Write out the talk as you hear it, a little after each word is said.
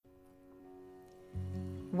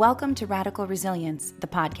Welcome to Radical Resilience, the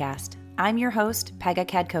podcast. I'm your host, Pegah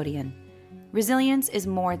Kadkodian. Resilience is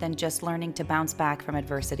more than just learning to bounce back from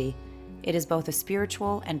adversity. It is both a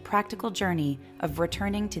spiritual and practical journey of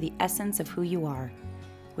returning to the essence of who you are.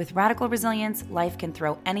 With Radical Resilience, life can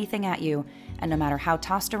throw anything at you, and no matter how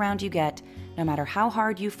tossed around you get, no matter how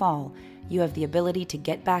hard you fall, you have the ability to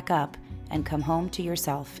get back up and come home to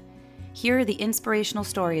yourself. Here are the inspirational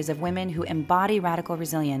stories of women who embody radical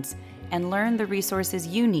resilience and learn the resources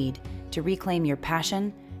you need to reclaim your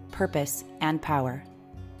passion, purpose, and power.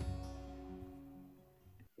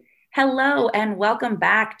 Hello, and welcome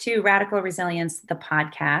back to Radical Resilience, the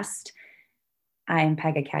podcast. I am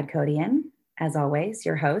Pegah Kadkodian, as always,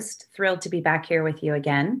 your host. Thrilled to be back here with you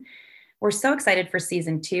again. We're so excited for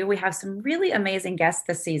season 2. We have some really amazing guests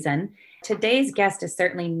this season. Today's guest is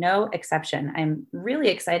certainly no exception. I'm really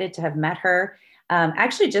excited to have met her,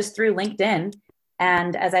 actually just through LinkedIn.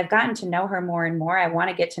 And as I've gotten to know her more and more, I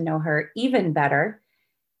want to get to know her even better.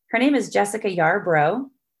 Her name is Jessica Yarbrough.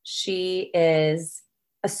 She is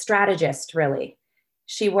a strategist, really.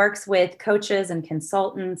 She works with coaches and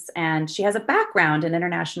consultants, and she has a background in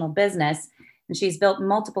international business, and she's built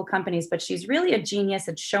multiple companies, but she's really a genius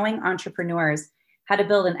at showing entrepreneurs how to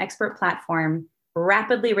build an expert platform,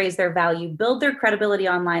 rapidly raise their value, build their credibility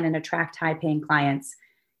online, and attract high-paying clients.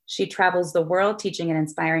 She travels the world teaching and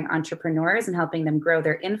inspiring entrepreneurs and helping them grow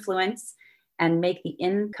their influence and make the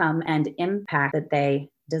income and impact that they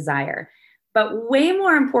desire. But way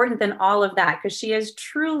more important than all of that, because she is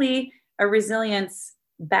truly a resilience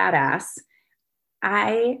badass,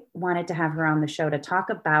 I wanted to have her on the show to talk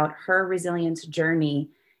about her resilience journey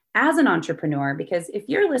as an entrepreneur. Because if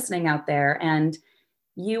you're listening out there and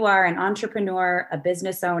you are an entrepreneur, a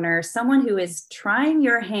business owner, someone who is trying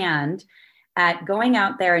your hand at going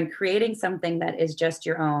out there and creating something that is just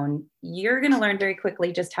your own, you're going to learn very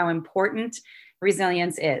quickly just how important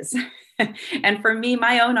resilience is. And for me,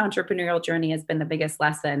 my own entrepreneurial journey has been the biggest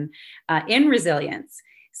lesson in resilience.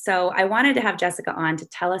 So I wanted to have Jessica on to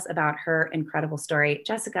tell us about her incredible story.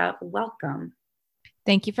 Jessica, welcome.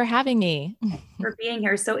 Thank you for having me. For being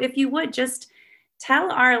here. So if you would just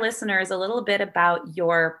tell our listeners a little bit about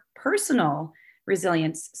your personal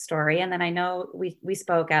resilience story. And then I know we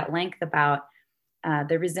spoke at length about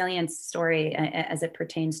the resilience story as it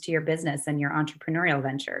pertains to your business and your entrepreneurial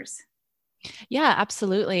ventures. Yeah,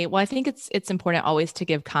 absolutely. Well, I think it's important always to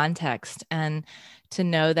give context and to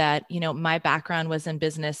know that, my background was in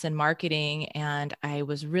business and marketing, and I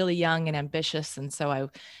was really young and ambitious. And so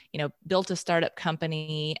I, built a startup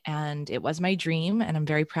company, and it was my dream, and I'm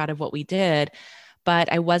very proud of what we did.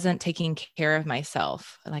 But I wasn't taking care of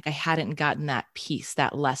myself. Like I hadn't gotten that piece,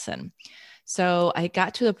 that lesson. So I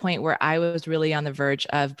got to the point where I was really on the verge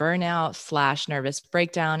of burnout / nervous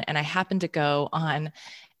breakdown. And I happened to go on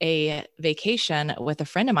a vacation with a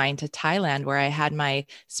friend of mine to Thailand, where I had my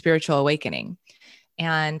spiritual awakening.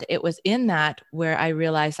 And it was in that where I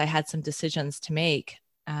realized I had some decisions to make,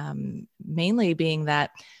 mainly being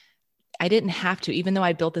that I didn't have to, even though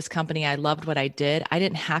I built this company, I loved what I did. I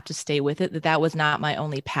didn't have to stay with it, that was not my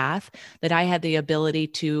only path, that I had the ability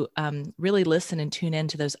to really listen and tune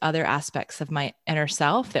into those other aspects of my inner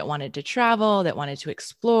self that wanted to travel, that wanted to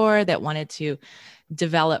explore, that wanted to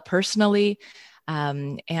develop personally,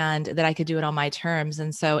 and that I could do it on my terms.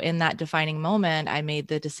 And so in that defining moment, I made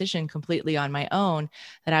the decision completely on my own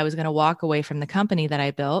that I was going to walk away from the company that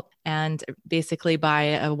I built and basically buy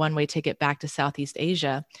a one-way ticket back to Southeast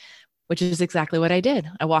Asia, which is exactly what I did.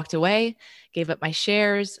 I walked away, gave up my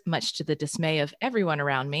shares, much to the dismay of everyone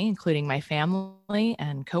around me, including my family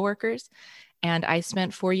and coworkers. And I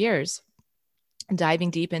spent 4 years diving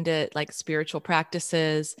deep into like spiritual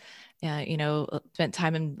practices, spent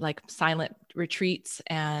time in like silent retreats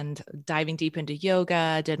and diving deep into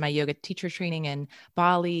yoga, did my yoga teacher training in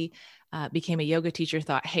Bali, became a yoga teacher,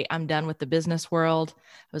 thought, hey, I'm done with the business world.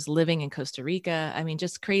 I was living in Costa Rica. I mean,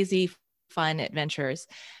 just crazy fun adventures.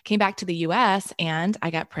 Came back to the US and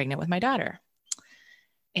I got pregnant with my daughter.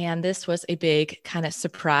 And this was a big kind of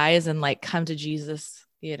surprise and like come to Jesus,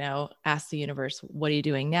 ask the universe, what are you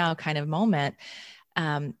doing now kind of moment.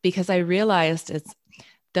 Because I realized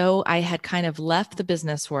though I had kind of left the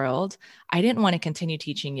business world, I didn't want to continue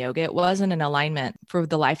teaching yoga. It wasn't an alignment for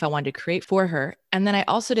the life I wanted to create for her. And then I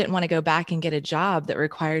also didn't want to go back and get a job that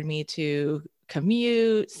required me to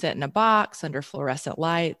commute, sit in a box under fluorescent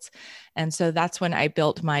lights. And so that's when I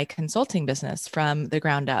built my consulting business from the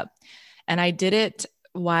ground up. And I did it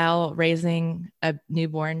while raising a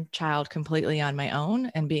newborn child completely on my own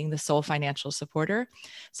and being the sole financial supporter.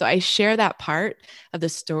 So I share that part of the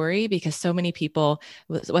story because so many people,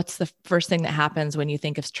 what's the first thing that happens when you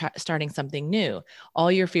think of starting something new?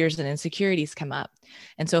 All your fears and insecurities come up.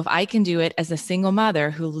 And so if I can do it as a single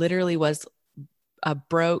mother who literally was a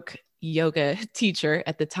broke yoga teacher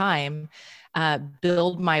at the time,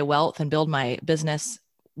 build my wealth and build my business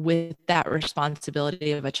with that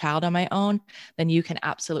responsibility of a child on my own, then you can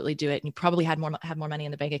absolutely do it. And you probably have more money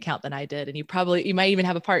in the bank account than I did. And you might even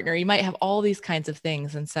have a partner, you might have all these kinds of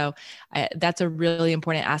things. And so that's a really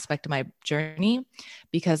important aspect of my journey,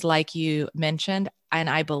 because like you mentioned, and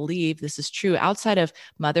I believe this is true outside of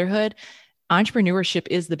motherhood, entrepreneurship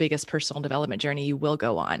is the biggest personal development journey you will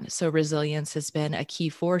go on. So resilience has been a key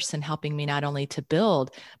force in helping me not only to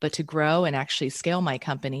build, but to grow and actually scale my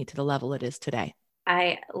company to the level it is today.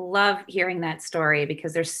 I love hearing that story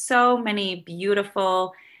because there's so many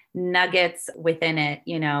beautiful nuggets within it,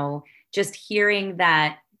 just hearing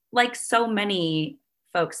that, like so many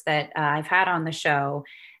folks that I've had on the show,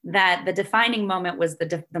 that the defining moment was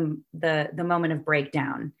the moment of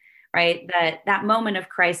breakdown, right? That moment of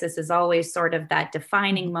crisis is always sort of that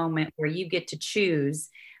defining moment where you get to choose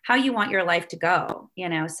how you want your life to go,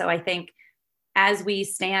 So I think as we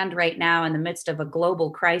stand right now in the midst of a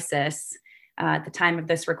global crisis, at the time of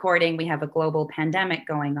this recording, we have a global pandemic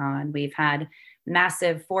going on. We've had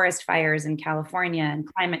massive forest fires in California and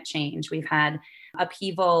climate change. We've had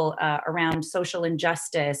upheaval around social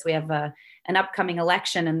injustice. We have an upcoming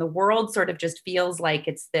election, and the world sort of just feels like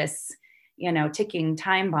it's this, ticking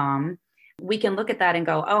time bomb. We can look at that and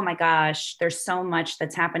go, oh my gosh, there's so much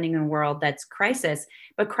that's happening in the world that's crisis.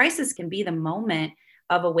 But crisis can be the moment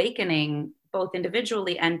of awakening, both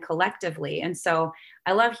individually and collectively. And so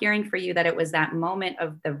I love hearing for you that it was that moment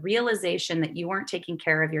of the realization that you weren't taking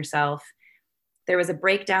care of yourself. There was a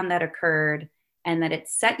breakdown that occurred, and that it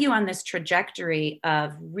set you on this trajectory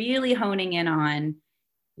of really honing in on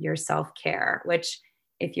your self-care, which,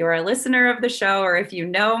 if you're a listener of the show, or if you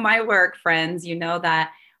know my work, friends, you know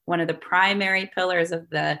that one of the primary pillars of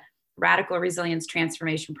the radical resilience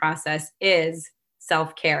transformation process is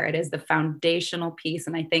self-care. It is the foundational piece.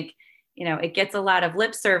 And I think, it gets a lot of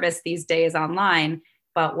lip service these days online,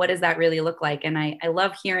 but what does that really look like? And I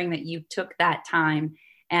love hearing that you took that time.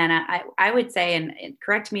 And I would say, and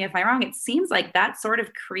correct me if I'm wrong, it seems like that sort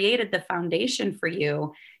of created the foundation for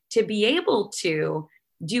you to be able to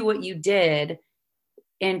do what you did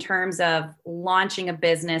in terms of launching a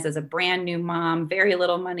business as a brand new mom, very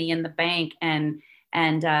little money in the bank, and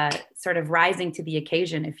sort of rising to the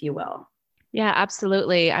occasion, if you will. Yeah,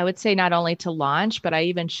 absolutely. I would say not only to launch, but I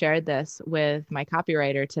even shared this with my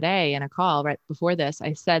copywriter today in a call right before this.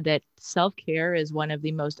 I said that self-care is one of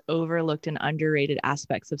the most overlooked and underrated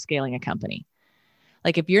aspects of scaling a company.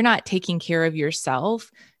 Like if you're not taking care of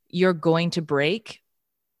yourself, you're going to break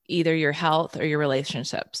either your health or your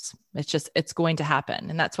relationships. It's going to happen.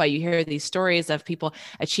 And that's why you hear these stories of people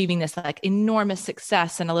achieving this like enormous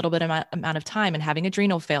success in a little bit amount of time and having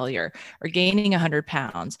adrenal failure or gaining 100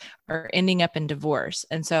 pounds or ending up in divorce.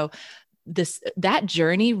 And so that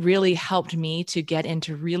journey really helped me to get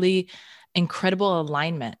into really incredible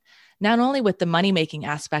alignment, not only with the money-making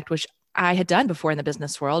aspect, which I had done before in the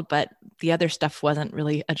business world, but the other stuff wasn't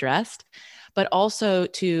really addressed, but also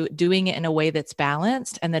to doing it in a way that's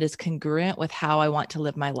balanced and that is congruent with how I want to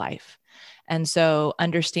live my life. And so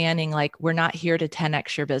understanding like we're not here to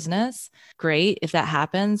 10x your business. Great. If that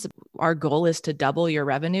happens, our goal is to double your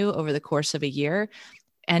revenue over the course of a year.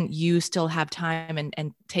 And you still have time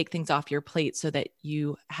and take things off your plate so that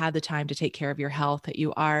you have the time to take care of your health, that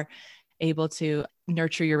you are able to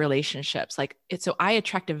nurture your relationships. So I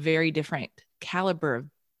attract a very different caliber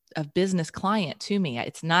of business client to me.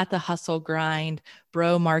 It's not the hustle grind,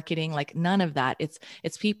 bro marketing, like none of that.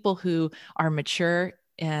 It's people who are mature,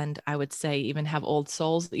 and I would say even have old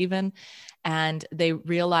souls even, and they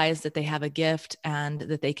realize that they have a gift and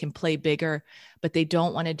that they can play bigger, but they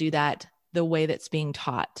don't want to do that the way that's being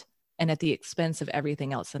taught and at the expense of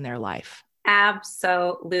everything else in their life.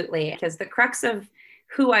 Absolutely. Because the crux of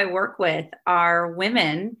who I work with are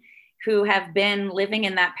women who have been living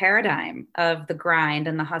in that paradigm of the grind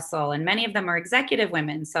and the hustle. And many of them are executive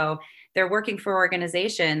women. So they're working for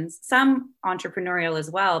organizations, some entrepreneurial as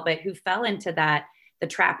well, but who fell into the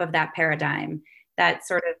trap of that paradigm, that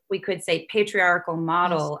sort of, we could say, patriarchal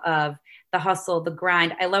model of the hustle, the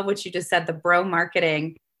grind. I love what you just said, the bro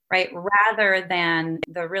marketing, right? Rather than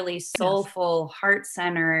the really soulful,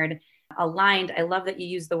 heart-centered, aligned. I love that you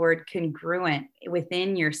use the word congruent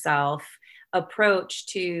within yourself approach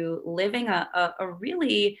to living a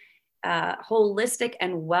really holistic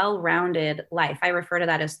and well-rounded life. I refer to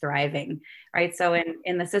that as thriving, right? So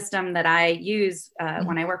in the system that I use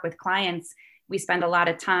when I work with clients, we spend a lot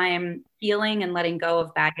of time healing and letting go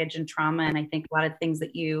of baggage and trauma. And I think a lot of things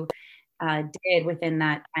that you did within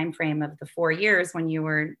that time frame of the 4 years when you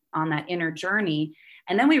were on that inner journey.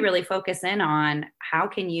 And then we really focus in on how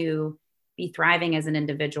can you be thriving as an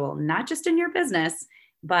individual, not just in your business,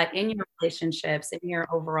 but in your relationships, in your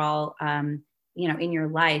overall, in your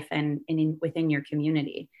life and within your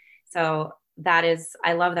community. So that is,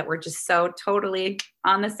 I love that we're just so totally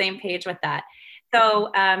on the same page with that.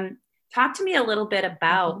 So talk to me a little bit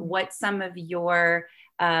about what some of your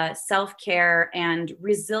self-care and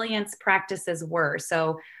resilience practices were.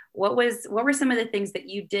 So what were some of the things that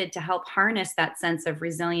you did to help harness that sense of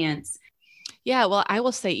resilience? Yeah, well, I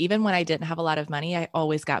will say, even when I didn't have a lot of money, I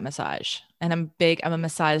always got massage. And I'm a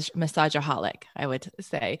massageaholic, I would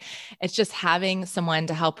say. It's just having someone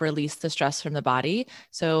to help release the stress from the body.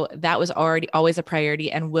 So that was already always a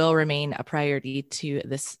priority and will remain a priority to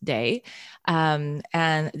this day. And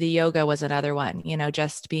the yoga was another one,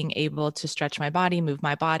 just being able to stretch my body, move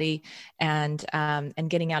my body, and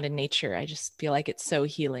getting out in nature. I just feel like it's so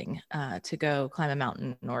healing to go climb a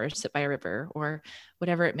mountain or sit by a river or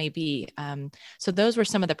whatever it may be. So those were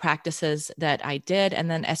some of the practices that I did. And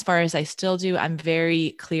then as far as I still do, I'm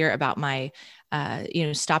very clear about my,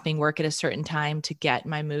 stopping work at a certain time to get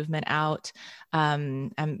my movement out.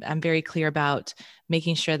 I'm very clear about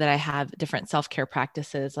making sure that I have different self-care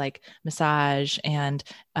practices like massage and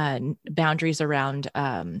boundaries around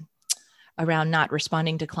not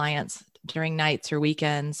responding to clients during nights or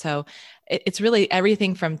weekends. So it's really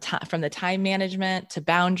everything from the time management to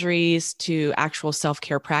boundaries to actual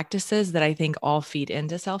self-care practices that I think all feed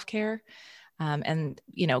into self-care. And,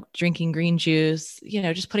 drinking green juice,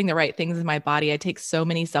 just putting the right things in my body. I take so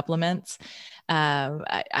many supplements.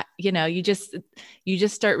 You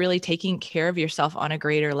just start really taking care of yourself on a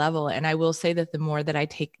greater level. And I will say that the more that I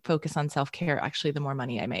focus on self-care, actually, the more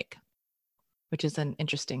money I make, which is an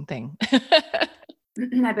interesting thing.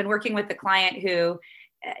 I've been working with a client who,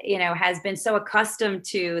 has been so accustomed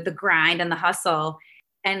to the grind and the hustle.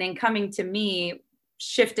 And in coming to me,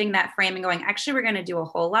 shifting that frame and going, actually, we're going to do a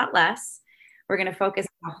whole lot less. We're going to focus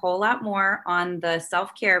a whole lot more on the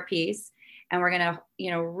self-care piece. And we're going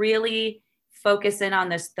to, really focus in on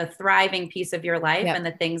the thriving piece of your life. Yep. And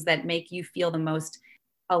the things that make you feel the most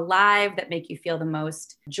alive, that make you feel the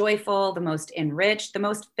most joyful, the most enriched, the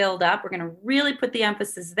most filled up. We're going to really put the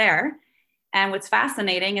emphasis there. And what's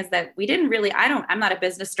fascinating is that I'm not a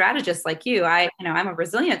business strategist like you. I'm a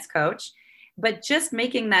resilience coach, but just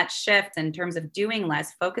making that shift in terms of doing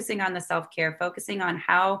less, focusing on the self-care, focusing on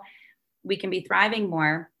how we can be thriving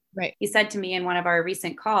more. Right. He said to me in one of our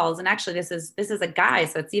recent calls, and actually this is a guy,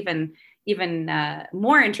 so it's even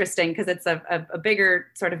more interesting because it's a bigger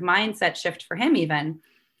sort of mindset shift for him even.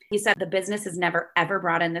 He said the business has never, ever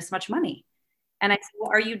brought in this much money. And I said,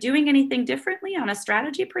 well, are you doing anything differently on a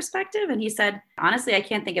strategy perspective? And he said, honestly, I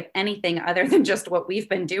can't think of anything other than just what we've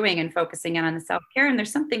been doing and focusing in on the self-care. And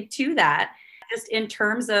there's something to that, just in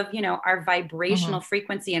terms of, our vibrational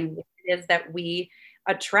frequency and what it is that we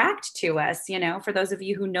attract to us. For those of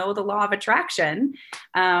you who know the law of attraction,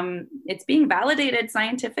 it's being validated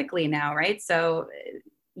scientifically now, right? So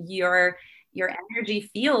your energy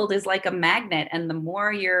field is like a magnet, and the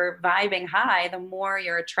more you're vibing high, the more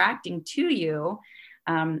you're attracting to you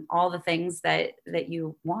all the things that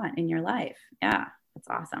you want in your life. Yeah, that's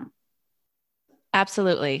awesome.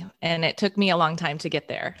 Absolutely. And it took me a long time to get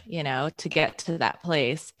there, to get to that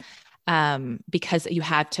place. Because you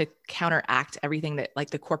have to counteract everything that like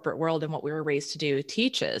the corporate world and what we were raised to do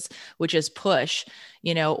teaches, which is push,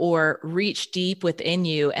 or reach deep within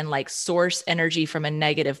you and like source energy from a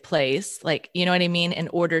negative place. Like, you know what I mean? In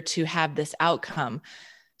order to have this outcome.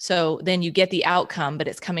 So then you get the outcome, but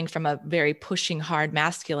it's coming from a very pushing, hard,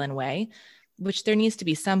 masculine way, which there needs to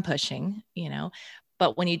be some pushing,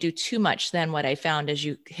 But when you do too much, then what I found is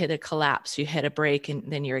you hit a collapse, you hit a break,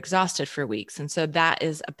 and then you're exhausted for weeks. And so that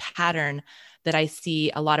is a pattern that I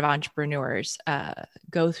see a lot of entrepreneurs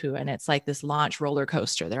go through. And it's like this launch roller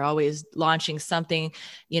coaster. They're always launching something,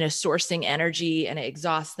 sourcing energy, and it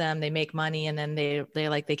exhausts them. They make money, and then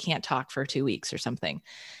they can't talk for 2 weeks or something.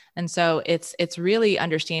 And so it's really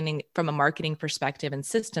understanding from a marketing perspective and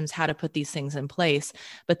systems how to put these things in place.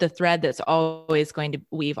 But the thread that's always going to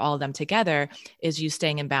weave all of them together is you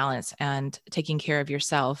staying in balance and taking care of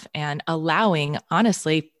yourself and allowing,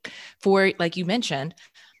 honestly, for, like you mentioned,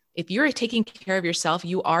 if you're taking care of yourself,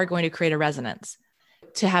 you are going to create a resonance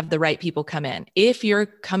to have the right people come in. If you're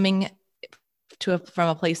coming from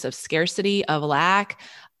a place of scarcity, of lack,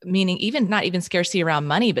 meaning even not even scarcity around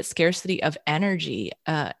money, but scarcity of energy,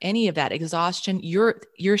 any of that exhaustion,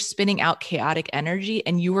 you're spinning out chaotic energy,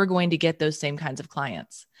 and you are going to get those same kinds of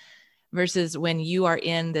clients. Versus when you are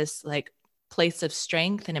in this like place of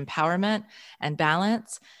strength and empowerment and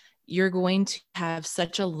balance, you're going to have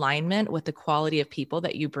such alignment with the quality of people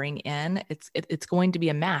that you bring in. It's going to be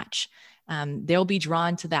a match. They'll be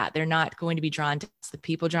drawn to that. They're not going to be drawn to the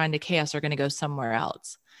people drawn to chaos are going to go somewhere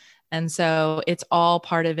else. And so it's all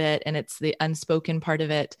part of it. And it's the unspoken part of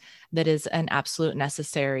it that is an absolute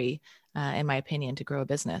necessary, in my opinion, to grow a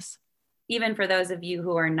business. Even for those of you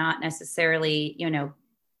who are not necessarily,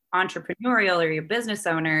 entrepreneurial or your business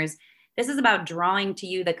owners, this is about drawing to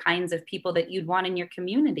you the kinds of people that you'd want in your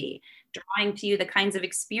community, drawing to you the kinds of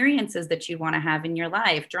experiences that you want to have in your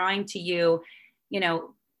life, drawing to you,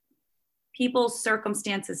 people's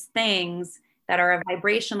circumstances, things that are a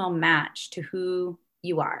vibrational match to who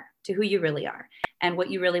you are, to who you really are, and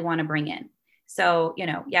what you really want to bring in. So,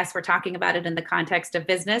 yes, we're talking about it in the context of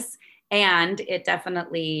business, and it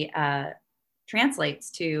definitely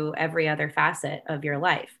translates to every other facet of your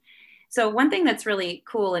life. So one thing that's really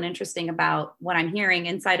cool and interesting about what I'm hearing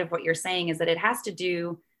inside of what you're saying is that it has to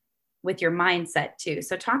do with your mindset too.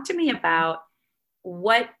 So talk to me about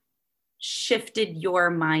what shifted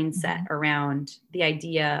your mindset around the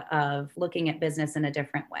idea of looking at business in a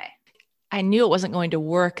different way. I knew it wasn't going to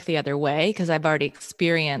work the other way because I've already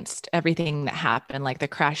experienced everything that happened, like the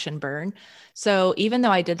crash and burn. So even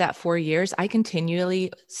though I did that 4 years, I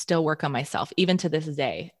continually still work on myself. Even to this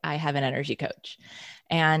day, I have an energy coach.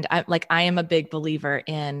 And I am a big believer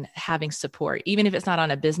in having support. Even if it's not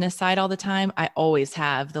on a business side all the time, I always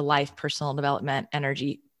have the life, personal development,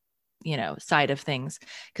 energy side of things,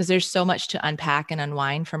 because there's so much to unpack and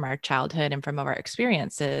unwind from our childhood and from our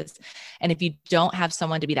experiences. And if you don't have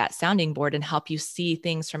someone to be that sounding board and help you see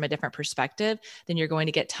things from a different perspective, then you're going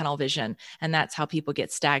to get tunnel vision. And that's how people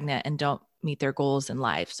get stagnant and don't meet their goals in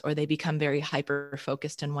lives, or they become very hyper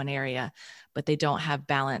focused in one area, but they don't have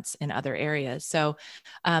balance in other areas. So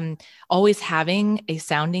always having a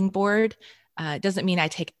sounding board doesn't mean I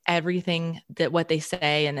take everything that what they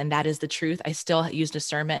say and that is the truth. I still use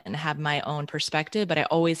discernment and have my own perspective, but I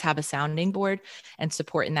always have a sounding board and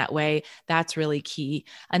support in that way. That's really key.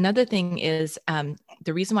 Another thing is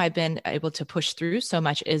the reason why I've been able to push through so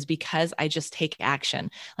much is because I just take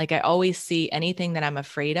action. Like I always see anything that I'm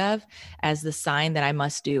afraid of as the sign that I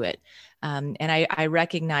must do it. And I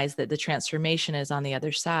recognize that the transformation is on the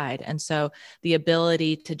other side. And so the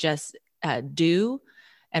ability to just do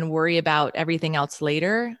and worry about everything else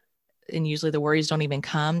later, and usually the worries don't even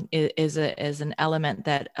come, is an element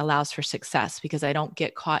that allows for success, because I don't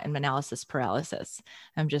get caught in analysis paralysis.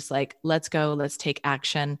 I'm just like, let's go, let's take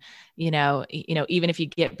action. Even if you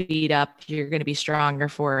get beat up, you're going to be stronger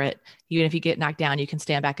for it. Even if you get knocked down, you can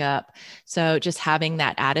stand back up. So just having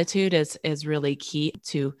that attitude is really key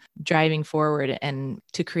to driving forward and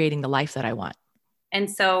to creating the life that I want. And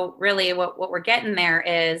so really what we're getting there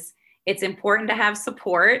is, it's important to have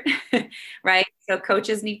support, right? So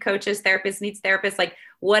coaches need coaches, therapists needs therapists, like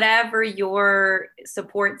whatever your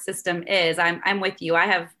support system is. I'm with you. I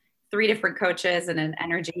have 3 different coaches and an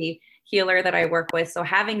energy healer that I work with. So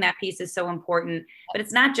having that piece is so important, but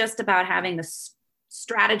it's not just about having the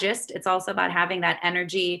strategist. It's also about having that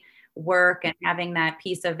energy work and having that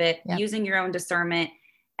piece of it, using your own discernment.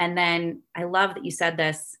 And then I love that you said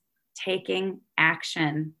this, taking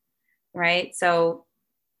action, right? So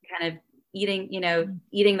kind of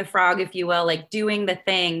eating the frog, if you will, like doing the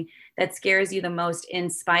thing that scares you the most in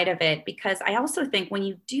spite of it. Because I also think when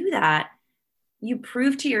you do that, you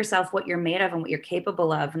prove to yourself what you're made of and what you're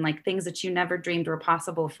capable of, and like things that you never dreamed were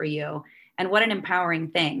possible for you. And what an empowering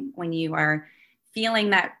thing when you are feeling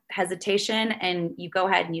that hesitation and you go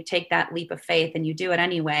ahead and you take that leap of faith and you do it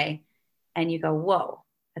anyway. And you go, whoa,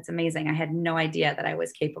 that's amazing. I had no idea that I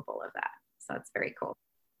was capable of that. So it's very cool.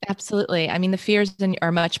 Absolutely. I mean, the fears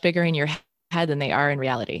are much bigger in your head than they are in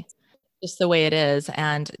reality. Just the way it is.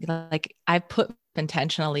 And like I've put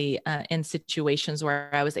intentionally in situations where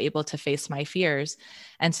I was able to face my fears.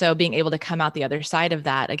 And so being able to come out the other side of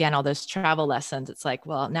that, again, all those travel lessons, it's like,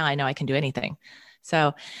 well, now I know I can do anything.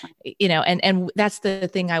 So, and that's the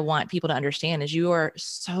thing I want people to understand is you are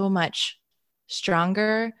so much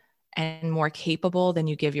stronger and more capable than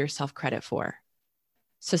you give yourself credit for.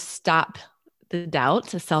 So stop the doubt,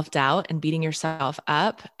 the self-doubt, and beating yourself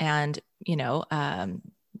up and,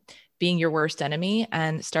 being your worst enemy,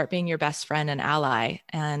 and start being your best friend and ally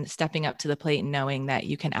and stepping up to the plate and knowing that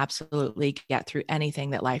you can absolutely get through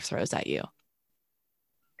anything that life throws at you.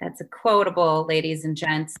 That's a quotable, ladies and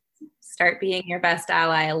gents. Start being your best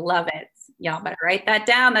ally. I love it. Y'all better write that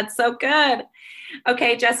down. That's so good.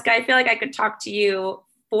 Okay, Jessica, I feel like I could talk to you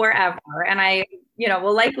forever. And I,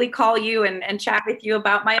 will likely call you and chat with you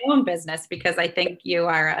about my own business because I think you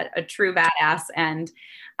are a true badass. And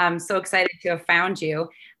I'm so excited to have found you.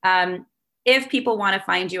 If people want to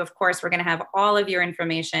find you, of course, we're going to have all of your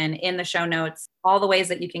information in the show notes, all the ways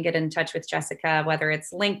that you can get in touch with Jessica, whether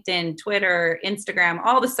it's LinkedIn, Twitter, Instagram,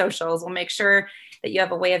 all the socials. We'll make sure that you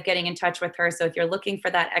have a way of getting in touch with her. So if you're looking for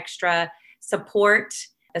that extra support,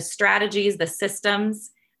 the strategies, the systems,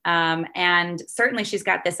 and certainly she's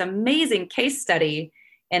got this amazing case study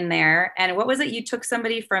in there. And what was it? You took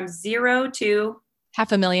somebody from 0 to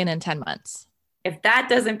 $500,000 in 10 months. If that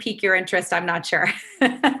doesn't pique your interest, I'm not sure.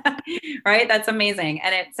 Right? That's amazing.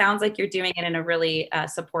 And it sounds like you're doing it in a really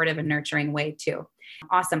supportive and nurturing way too.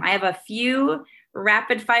 Awesome. I have a few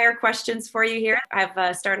rapid fire questions for you here.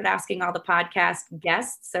 I've started asking all the podcast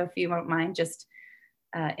guests. So if you won't mind just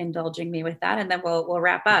indulging me with that, and then we'll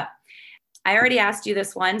wrap up. I already asked you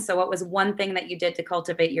this one. So what was one thing that you did to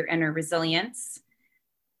cultivate your inner resilience?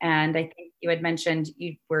 And I think you had mentioned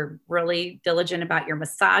you were really diligent about your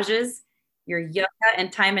massages, your yoga,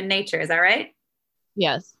 and time in nature. Is that right?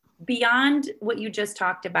 Yes. Beyond what you just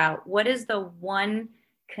talked about, what is the one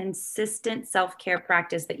consistent self-care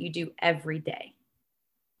practice that you do every day?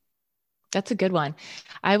 That's a good one.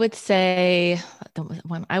 I would say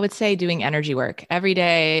doing energy work every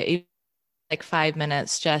day, like 5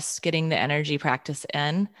 minutes, just getting the energy practice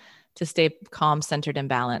in to stay calm, centered, and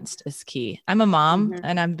balanced is key. I'm a mom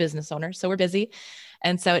and I'm a business owner, so we're busy.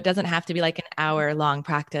 And so it doesn't have to be like an hour long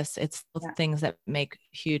practice. It's things that make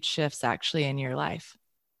huge shifts actually in your life.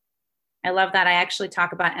 I love that. I actually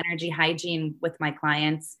talk about energy hygiene with my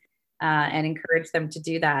clients and encourage them to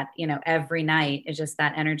do that, every night is just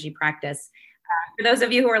that energy practice. For those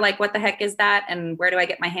of you who are like, what the heck is that? And where do I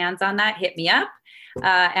get my hands on that? Hit me up.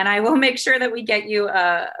 And I will make sure that we get you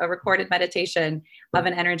a recorded meditation of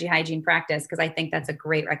an energy hygiene practice, because I think that's a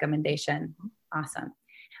great recommendation. Awesome.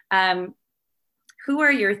 Who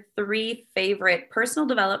are your 3 favorite personal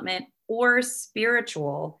development or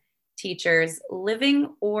spiritual teachers,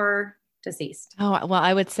 living or deceased? Oh, well,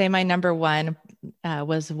 I would say my number one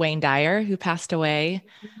was Wayne Dyer, who passed away.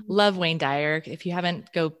 Love Wayne Dyer. If you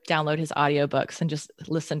haven't, go download his audiobooks and just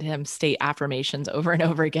listen to him state affirmations over and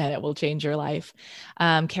over again. It will change your life.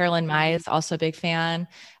 Carolyn Mai is also a big fan.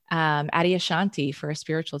 Adi Ashanti for a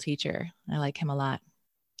spiritual teacher. I like him a lot.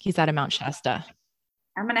 He's out of Mount Shasta.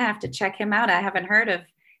 I'm going to have to check him out. I haven't heard of,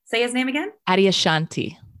 say his name again? Adi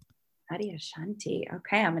Ashanti. Adi Ashanti.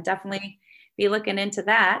 Okay. I'm going to definitely be looking into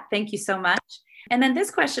that. Thank you so much. And then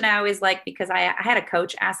this question I always like, because I had a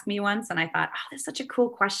coach ask me once and I thought, oh, that's such a cool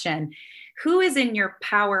question. Who is in your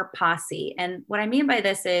power posse? And what I mean by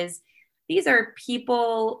this is these are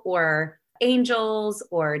people or angels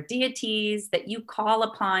or deities that you call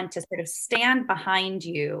upon to sort of stand behind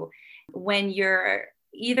you when you're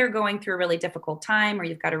either going through a really difficult time or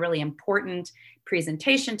you've got a really important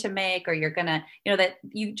presentation to make, or you're gonna, that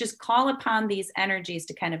you just call upon these energies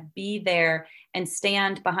to kind of be there and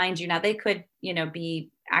stand behind you. Now they could,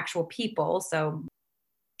 be actual people. So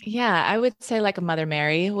yeah, I would say like a Mother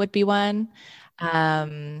Mary would be one.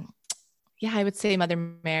 I would say Mother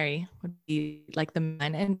Mary would be like the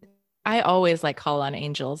one. And I always like call on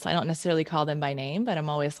angels. I don't necessarily call them by name, but I'm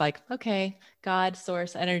always like, okay, God,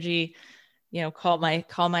 source, energy, call my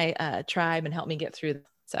tribe and help me get through.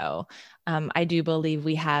 So I do believe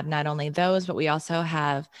we have not only those, but we also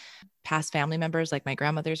have past family members, like my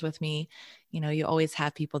grandmother's with me. You always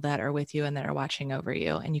have people that are with you and that are watching over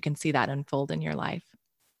you, and you can see that unfold in your life.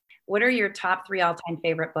 What are your top 3 all-time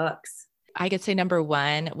favorite books? I could say number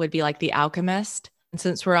 1 would be like The Alchemist. And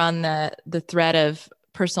since we're on the thread of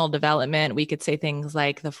personal development, we could say things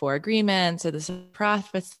like the 4 Agreements or the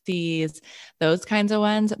Prophecies, those kinds of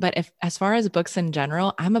ones. But as far as books in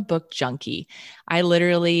general, I'm a book junkie. I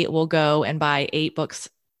literally will go and buy 8 books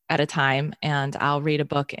at a time, and I'll read a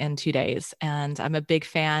book in 2 days. And I'm a big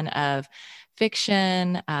fan of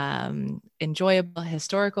fiction, enjoyable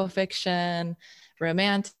historical fiction,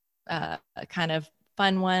 romantic, kind of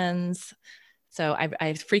fun ones. So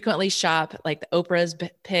I frequently shop like the Oprah's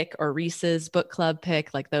pick or Reese's book club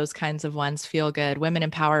pick, like those kinds of ones feel good. Women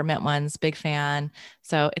empowerment ones, big fan.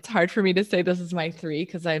 So it's hard for me to say this is my 3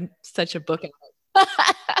 because I'm such a book.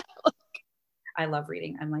 I love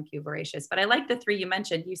reading. I'm like you, voracious. But I like the 3 you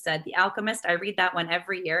mentioned. You said The Alchemist. I read that one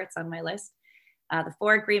every year. It's on my list. The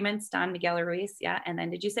 4 Agreements, Don Miguel Ruiz. Yeah. And then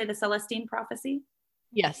did you say the Celestine Prophecy?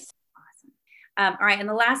 Yes. Awesome. All right. And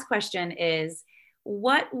the last question is,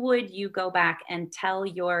 what would you go back and tell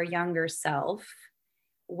your younger self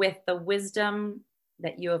with the wisdom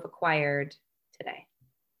that you have acquired today?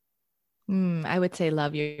 I would say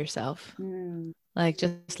love yourself. Mm. Like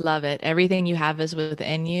just love it. Everything you have is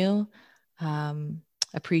within you. Um,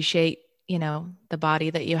 Appreciate, the body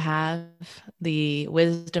that you have, the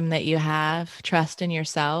wisdom that you have, trust in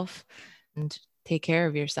yourself, and take care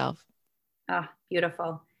of yourself. Oh,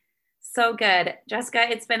 beautiful. So good. Jessica,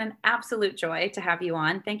 it's been an absolute joy to have you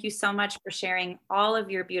on. Thank you so much for sharing all of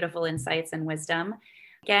your beautiful insights and wisdom.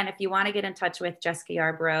 Again, if you want to get in touch with Jessica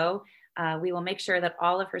Yarbrough, we will make sure that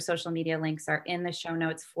all of her social media links are in the show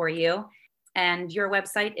notes for you. And your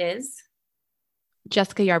website is?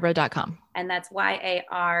 JessicaYarbrough.com. And that's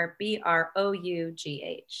Yarbrough.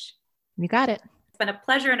 You got it. It's been a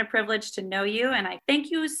pleasure and a privilege to know you. And I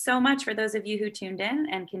thank you so much for those of you who tuned in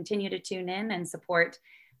and continue to tune in and support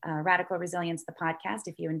Radical Resilience, the podcast.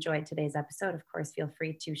 If you enjoyed today's episode, of course, feel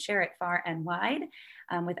free to share it far and wide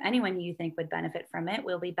with anyone who you think would benefit from it.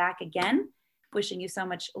 We'll be back again. Wishing you so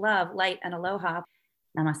much love, light, and aloha.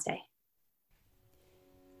 Namaste.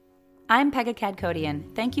 I'm Peggy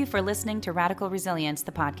Kadkodian. Thank you for listening to Radical Resilience,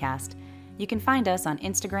 the podcast. You can find us on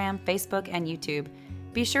Instagram, Facebook, and YouTube.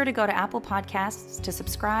 Be sure to go to Apple Podcasts to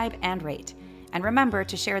subscribe and rate. And remember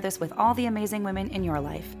to share this with all the amazing women in your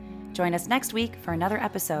life. Join us next week for another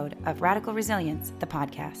episode of Radical Resilience, the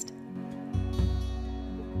podcast.